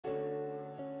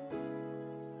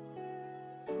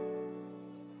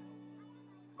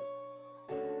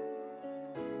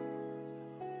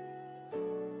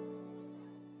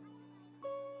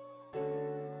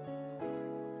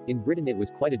In Britain it was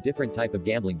quite a different type of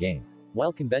gambling game.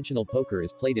 While conventional poker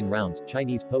is played in rounds,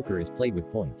 Chinese poker is played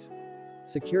with points.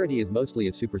 Security is mostly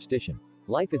a superstition.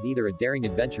 Life is either a daring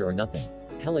adventure or nothing.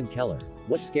 Helen Keller.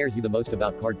 What scares you the most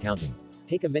about card counting?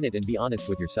 Take a minute and be honest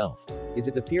with yourself. Is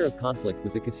it the fear of conflict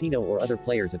with the casino or other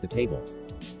players at the table?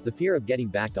 The fear of getting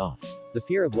backed off? The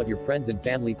fear of what your friends and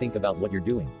family think about what you're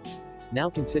doing? Now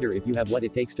consider if you have what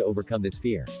it takes to overcome this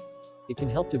fear. It can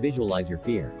help to visualize your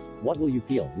fear. What will you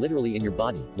feel, literally in your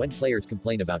body, when players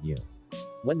complain about you?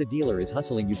 When the dealer is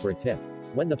hustling you for a tip?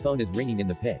 When the phone is ringing in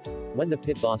the pit? When the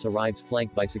pit boss arrives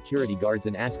flanked by security guards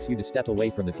and asks you to step away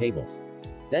from the table?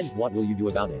 Then, what will you do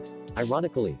about it?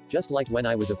 Ironically, just like when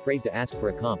I was afraid to ask for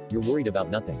a comp, you're worried about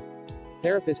nothing.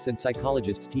 Therapists and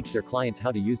psychologists teach their clients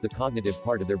how to use the cognitive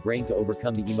part of their brain to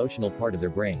overcome the emotional part of their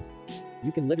brain.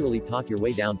 You can literally talk your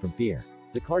way down from fear.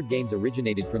 The card games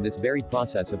originated from this very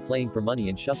process of playing for money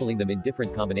and shuffling them in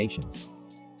different combinations.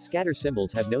 Scatter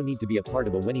symbols have no need to be a part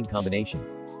of a winning combination.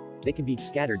 They can be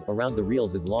scattered around the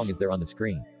reels as long as they're on the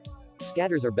screen.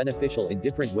 Scatters are beneficial in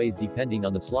different ways depending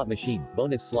on the slot machine.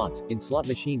 Bonus slots. In slot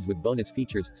machines with bonus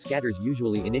features, scatters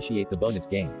usually initiate the bonus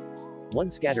game. One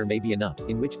scatter may be enough,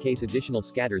 in which case additional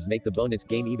scatters make the bonus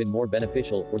game even more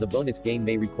beneficial, or the bonus game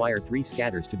may require 3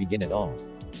 scatters to begin at all.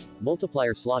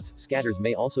 Multiplier slots. Scatters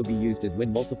may also be used as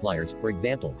win multipliers. For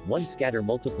example, 1 scatter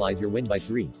multiplies your win by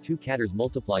 3, 2 scatters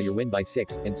multiply your win by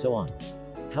 6, and so on.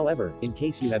 However, in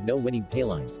case you have no winning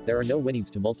paylines, there are no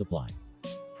winnings to multiply.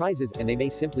 Prizes, and they may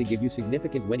simply give you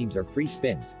significant winnings or free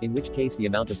spins, in which case the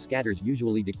amount of scatters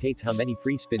usually dictates how many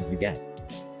free spins you get.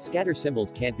 Scatter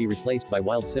symbols can't be replaced by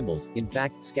wild symbols. In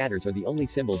fact, scatters are the only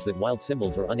symbols that wild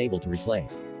symbols are unable to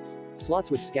replace.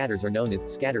 Slots with scatters are known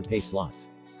as scatter pay slots.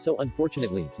 So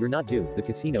unfortunately, you're not due, the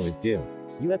casino is due.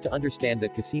 You have to understand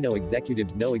that casino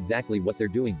executives know exactly what they're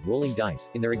doing, rolling dice,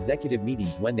 in their executive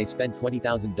meetings when they spend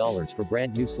 $20,000 for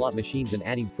brand new slot machines and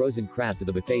adding frozen crab to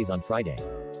the buffets on Friday.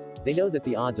 They know that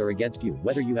the odds are against you,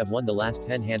 whether you have won the last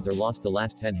 10 hands or lost the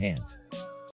last 10 hands.